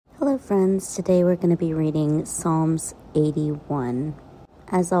Hello friends, today we're going to be reading Psalms 81.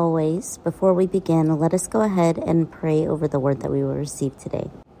 As always, before we begin, let us go ahead and pray over the word that we will receive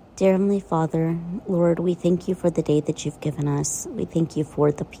today. Dear Heavenly Father, Lord, we thank you for the day that you've given us. We thank you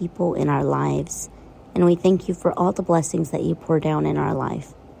for the people in our lives, and we thank you for all the blessings that you pour down in our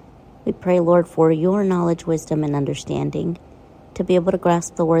life. We pray, Lord, for your knowledge, wisdom, and understanding, to be able to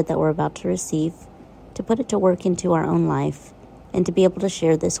grasp the word that we're about to receive, to put it to work into our own life, and to be able to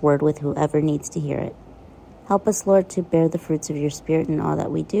share this word with whoever needs to hear it. Help us, Lord, to bear the fruits of your Spirit in all that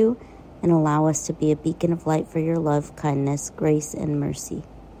we do, and allow us to be a beacon of light for your love, kindness, grace, and mercy.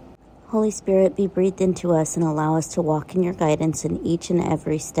 Holy Spirit, be breathed into us and allow us to walk in your guidance in each and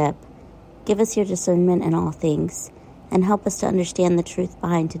every step. Give us your discernment in all things, and help us to understand the truth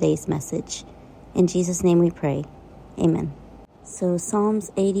behind today's message. In Jesus' name we pray. Amen. So Psalms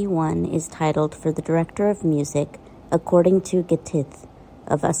 81 is titled, For the Director of Music, according to Gittith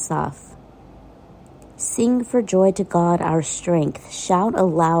of Asaph. Sing for joy to God our strength. Shout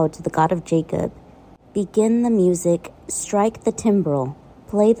aloud to the God of Jacob. Begin the music, strike the timbrel,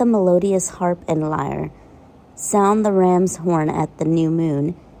 play the melodious harp and lyre. Sound the ram's horn at the new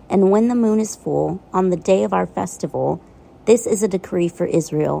moon, and when the moon is full, on the day of our festival. This is a decree for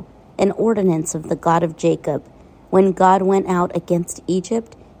Israel, an ordinance of the God of Jacob. When God went out against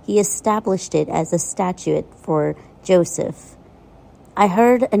Egypt, he established it as a statute for Joseph. I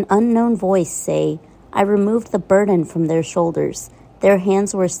heard an unknown voice say, I removed the burden from their shoulders. Their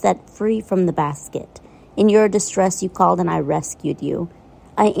hands were set free from the basket. In your distress you called, and I rescued you.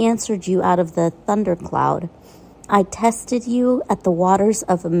 I answered you out of the thundercloud. I tested you at the waters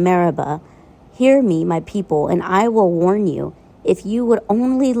of Meribah. Hear me, my people, and I will warn you. If you would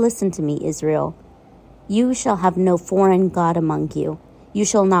only listen to me, Israel. You shall have no foreign god among you. You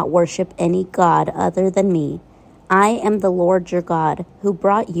shall not worship any god other than me. I am the Lord your God, who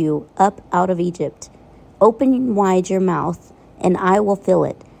brought you up out of Egypt. Open wide your mouth, and I will fill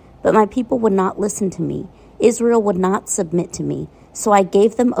it. But my people would not listen to me. Israel would not submit to me. So I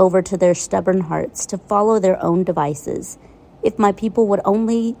gave them over to their stubborn hearts to follow their own devices. If my people would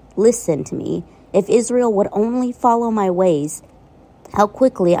only listen to me, if Israel would only follow my ways, how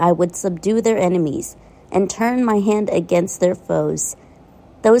quickly I would subdue their enemies and turn my hand against their foes.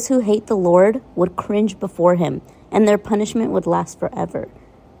 Those who hate the Lord would cringe before him, and their punishment would last forever.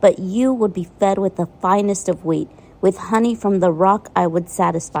 But you would be fed with the finest of wheat. With honey from the rock I would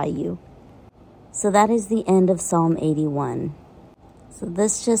satisfy you. So that is the end of Psalm 81. So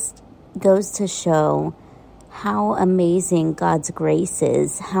this just goes to show how amazing God's grace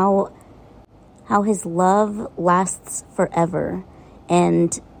is, how his love lasts forever,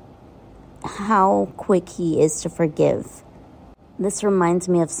 and how quick he is to forgive. This reminds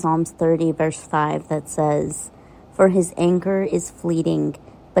me of Psalms 30, verse 5, that says, For his anger is fleeting,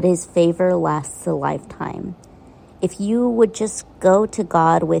 but his favor lasts a lifetime. If you would just go to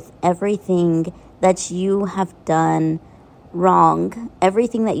God with everything that you have done wrong,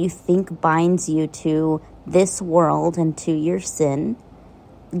 everything that you think binds you to this world and to your sin,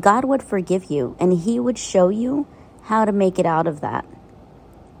 God would forgive you, and he would show you how to make it out of that.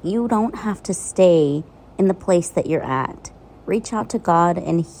 You don't have to stay in the place that you're at. Reach out to God,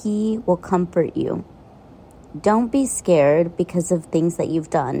 and he will comfort you. Don't be scared because of things that you've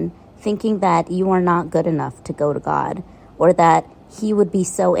done, thinking that you are not good enough to go to God, or that he would be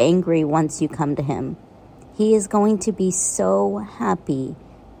so angry once you come to him. He is going to be so happy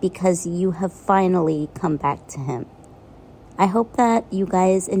because you have finally come back to him. I hope that you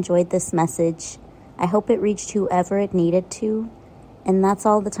guys enjoyed this message. I hope it reached whoever it needed to. And that's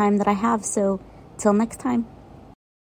all the time that I have. So till next time.